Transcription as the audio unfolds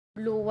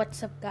Hello,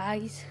 what's up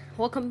guys?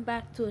 Welcome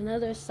back to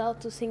another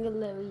South to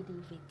Singularity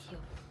video.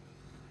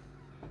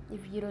 If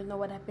you don't know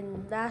what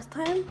happened last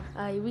time,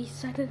 I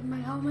restarted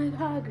my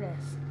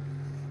progress.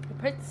 I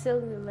pressed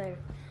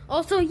Singularity.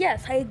 Also,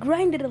 yes, I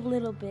grinded a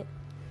little bit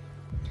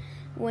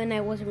when I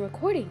wasn't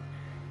recording.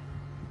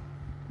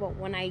 Well,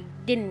 when I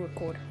didn't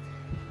record.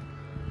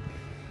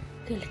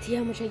 Okay, let's see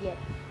how much I get.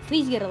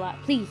 Please get a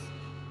lot, please.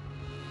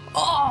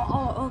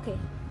 Oh, okay.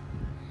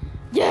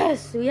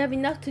 Yes, we have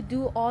enough to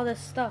do all the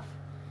stuff.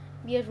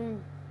 Do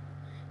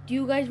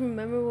you guys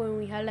remember when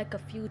we had like a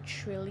few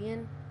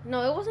trillion?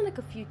 No, it wasn't like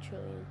a few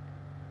trillion.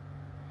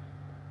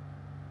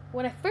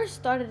 When I first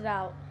started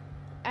out,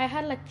 I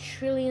had like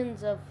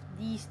trillions of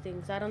these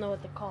things. I don't know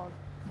what they're called.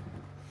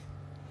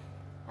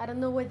 I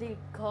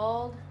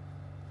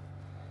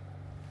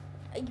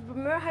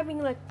remember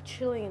having like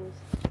trillions.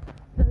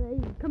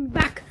 Come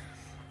back.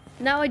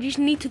 Now I just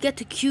need to get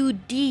to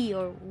QD,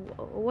 or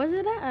was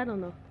it that? I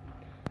don't know.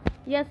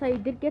 Yes, I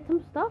did get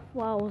some stuff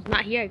while I was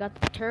not here. I got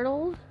the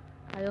turtles.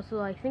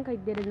 I think I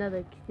did another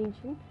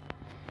extinction.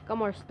 Got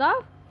more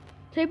stuff.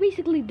 So I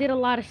basically did a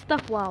lot of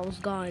stuff while I was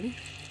gone.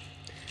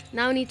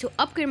 Now I need to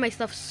upgrade my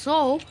stuff,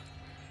 so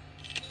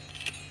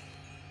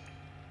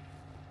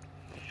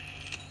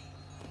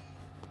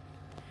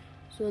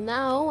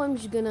now I'm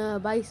just gonna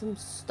buy some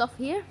stuff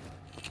here.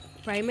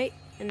 Primate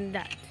and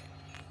that.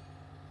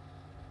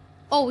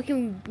 Oh, we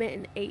can make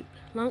an ape.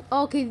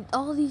 Okay,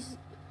 all these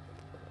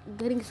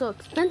getting so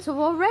expensive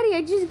already.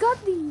 I just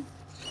got these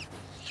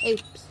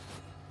apes.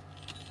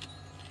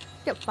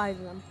 Get 5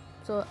 of them,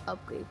 so it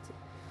upgrades it.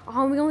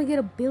 Oh, we only get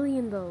 1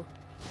 billion though.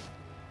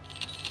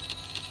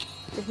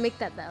 Let's make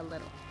that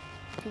little.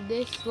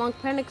 This long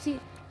panic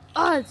seed.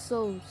 Oh, it's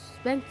so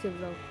expensive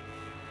though.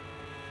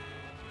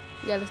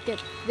 Yeah, let's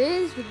get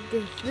this. Let's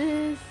get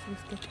this.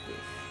 Let's get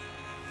this.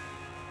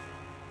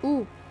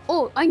 Ooh.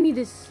 Oh, I need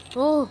this.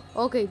 Oh,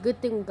 okay. Good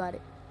thing we got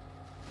it.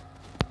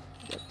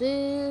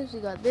 We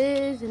got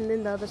this, and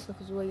then the other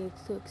stuff is way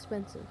too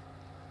expensive.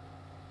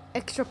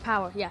 Extra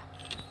power, yeah.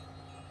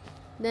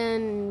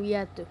 Then we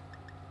had to.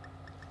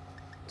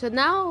 So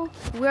now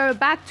we're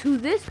back to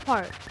this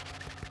part.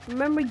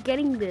 Remember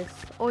getting this,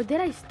 or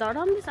did I start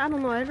on this? I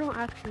don't know. I don't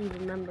actually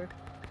remember.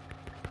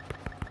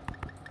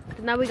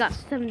 So now we got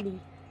 70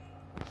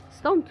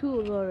 stone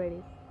tools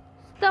already,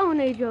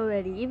 Stone Age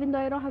already. Even though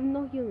I don't have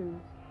no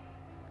humans,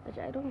 which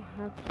I don't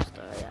have to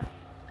start. Yeah,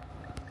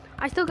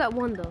 I still got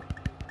one though.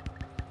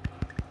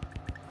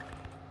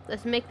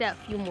 Let's make that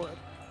few more.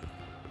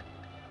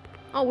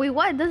 Oh wait,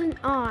 what? It doesn't.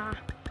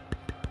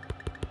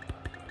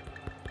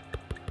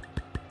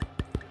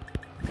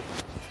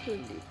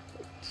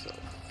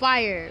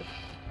 Fire.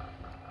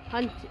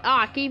 Hunt.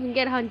 I can't even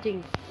get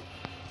hunting.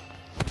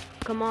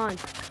 Come on.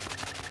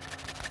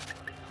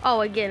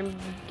 Oh, again.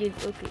 Okay,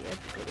 let's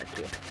go back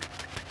here.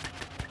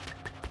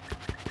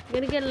 I'm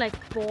gonna get like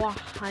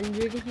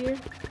 400 here.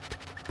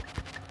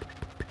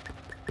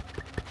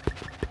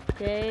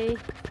 Okay.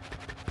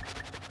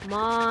 Come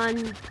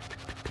on.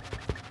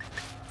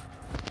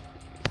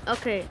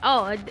 Okay.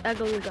 Oh, I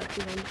only got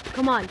 200.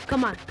 Come on.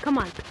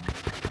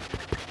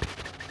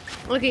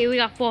 Okay, we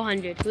got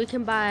 400. We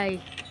can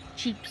buy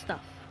cheap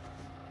stuff.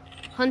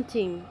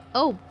 Hunting.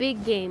 Oh,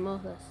 big game.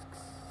 Oh, that's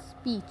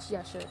speech.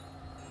 Yeah, sure.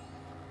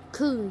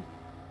 Cool.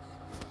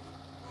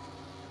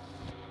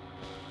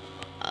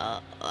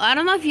 I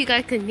don't know if you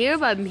guys can hear,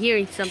 but I'm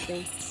hearing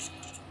something.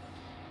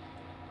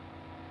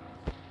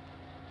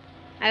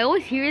 I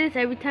always hear this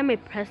every time I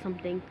press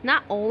something.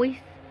 Not always,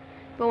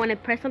 but when I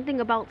press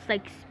something about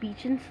like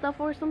speech and stuff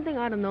or something,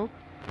 I don't know.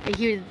 I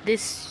hear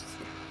this.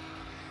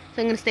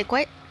 So I'm gonna stay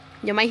quiet.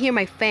 You might hear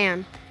my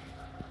fan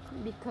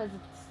because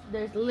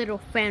there's a little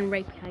fan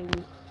right behind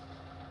me.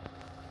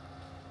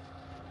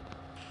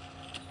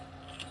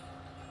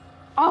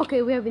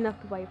 Okay, we have enough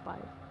to buy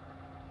 5.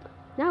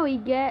 Now we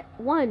get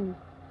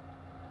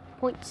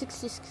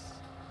 1.66.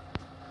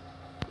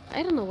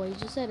 I don't know what you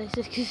just said. I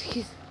said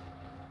excuse.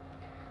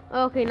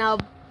 Okay, now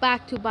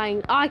back to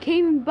buying. Oh, I can't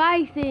even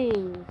buy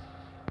things.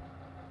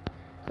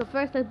 So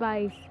first I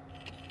buy.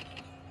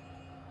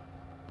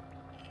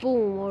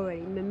 Boom,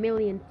 already.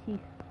 Mammalian teeth.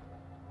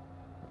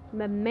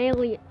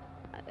 Mammalian.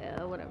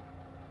 Whatever.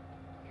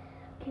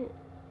 Can't.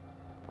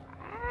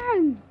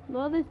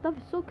 All this stuff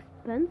is so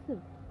expensive.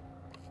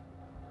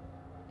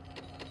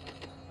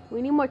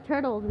 We need more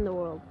turtles in the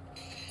world.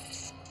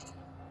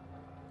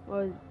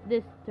 Or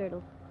this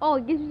turtle. Oh,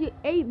 it gives you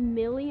 8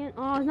 million.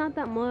 Oh, it's not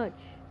that much.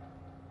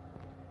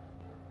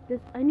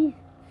 I need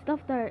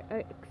stuff that are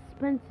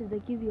expensive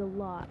that give you a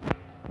lot.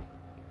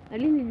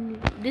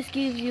 This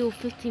gives you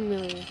 15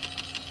 million.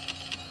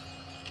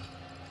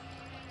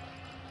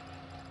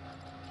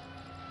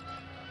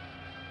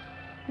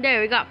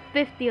 There, we got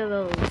 50 of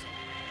those.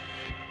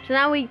 So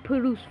now we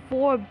produce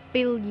 4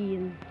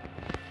 billion.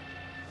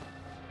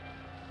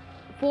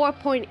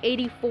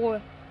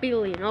 4.84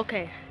 billion.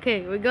 Okay,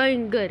 we're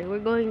going good.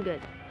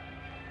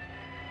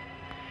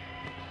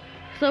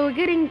 So we're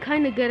getting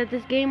kind of good at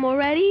this game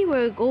already.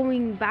 We're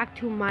going back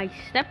to my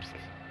steps.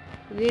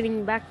 We're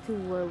getting back to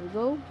where we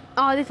go.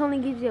 Oh, this only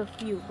gives you a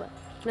few, but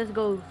Let's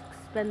go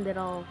spend it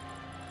all.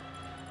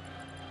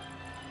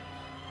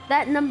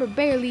 That number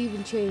barely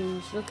even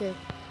changed. Okay.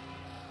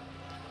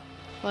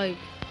 Like,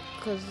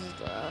 cause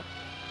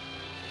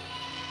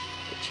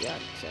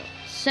patriotic sale.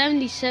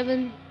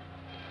 77.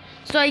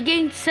 So I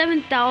gained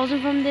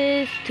 7,000 from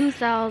this.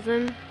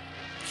 2,000.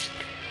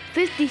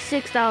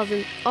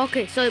 56,000.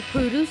 Okay, so it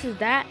produces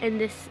that, and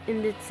this,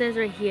 and it says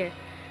right here,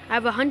 I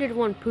have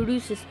 101.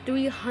 Produces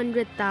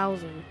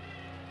 300,000.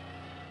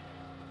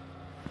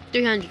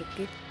 300.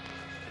 Okay.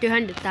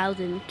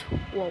 300,000.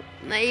 Whoa.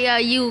 Yeah,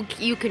 you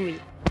can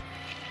read.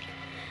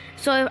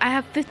 So I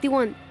have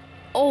 51.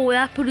 Oh,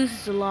 that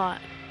produces a lot.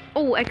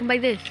 Oh, I can buy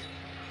this.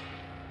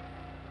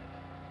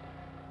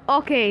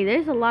 Okay,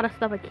 there's a lot of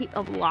stuff I keep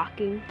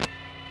unlocking.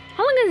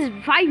 How long is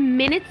it? 5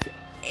 minutes?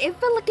 It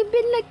felt like it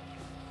been like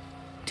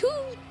 2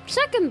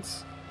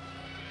 seconds.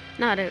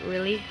 Not it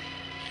really.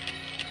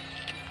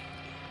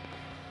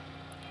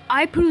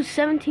 I produce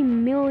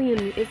 17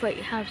 million if I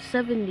have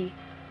 70.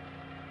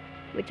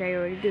 Which I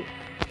already do.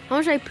 How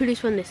much I produce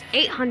from this?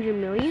 800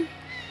 million?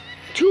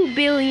 2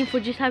 billion for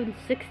just having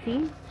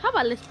 16? How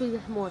about let's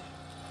produce more?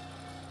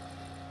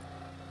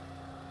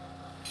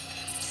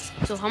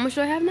 So how much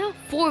do I have now?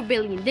 4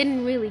 billion.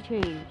 Didn't really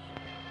change.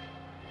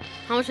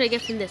 How much do I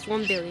get from this?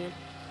 1 billion.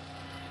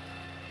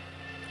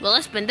 Well,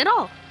 let's spend it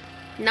all.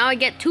 Now I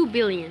get 2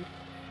 billion.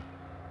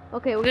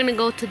 Okay, we're gonna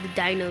go to the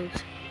dinos.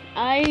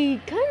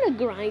 I kind of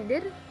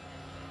grinded.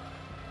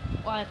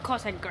 Well, of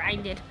course I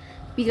grinded.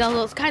 Because I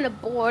was kind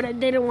of bored. I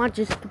didn't want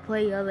just to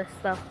play other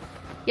stuff.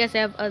 Yes, I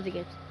have other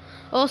games.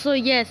 Also,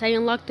 yes, I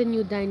unlocked a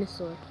new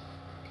dinosaur.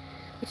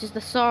 Which is the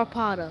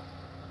sauropoda.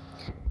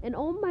 And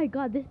oh my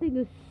god, this thing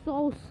is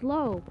so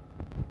slow.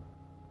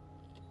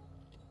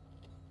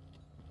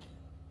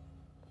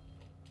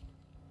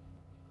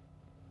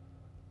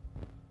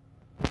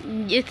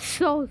 It's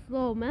so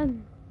slow,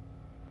 man.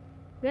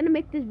 I'm gonna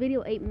make this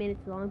video 8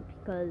 minutes long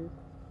because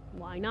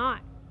why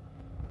not?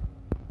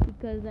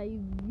 Because I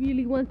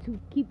really want to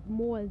keep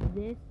more of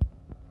this.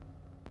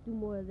 Do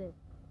more of this.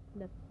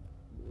 That's,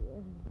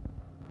 yeah.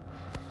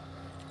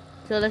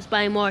 So let's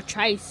buy more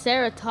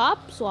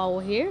Triceratops while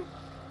we're here.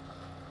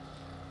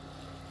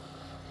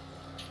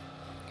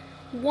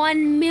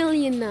 1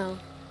 million now.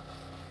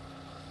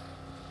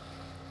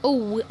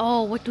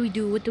 Oh, what do we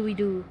do? What do we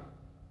do?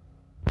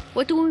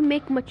 What do we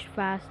make much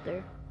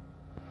faster?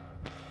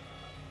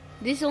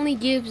 This only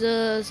gives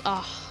us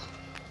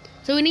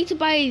so we need to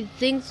buy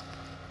things.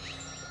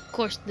 Of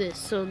course, this.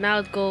 So now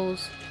it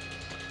goes.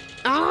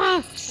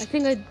 I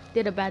think I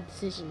did a bad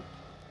decision.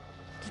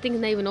 This thing's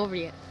not even over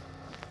yet.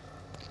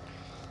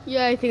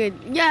 Yeah, I think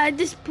I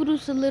just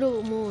produced a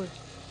little more.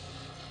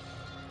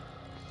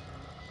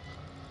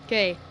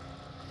 Okay.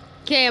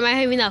 Okay, am I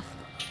have enough?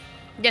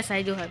 Yes,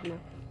 I do have enough.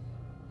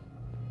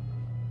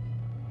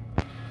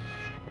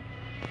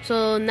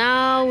 So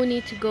now we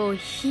need to go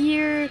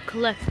here,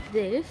 collect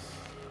this.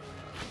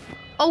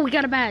 Oh, we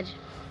got a badge.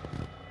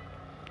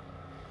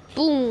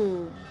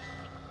 Boom.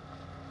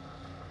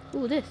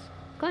 Ooh, this.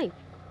 Climb.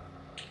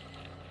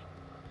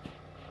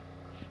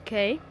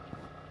 Okay.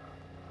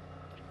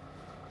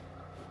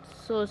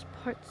 So it's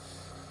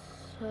parts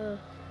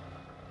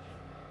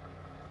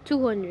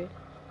 200.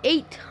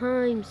 8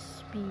 times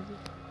speed.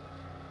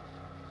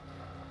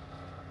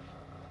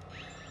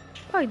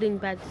 Probably doing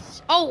bad.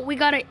 Oh, we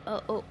got it.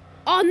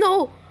 Oh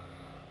no.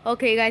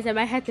 Okay, guys, I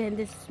might have to end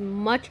this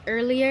much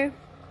earlier.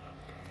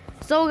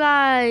 So,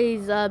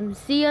 guys,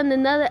 see you on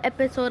another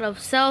episode of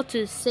Cell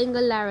to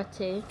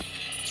Singularity.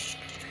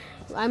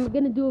 I'm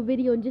gonna do a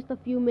video in just a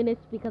few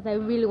minutes because I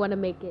really want to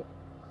make it.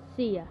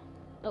 See ya.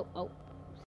 Oh.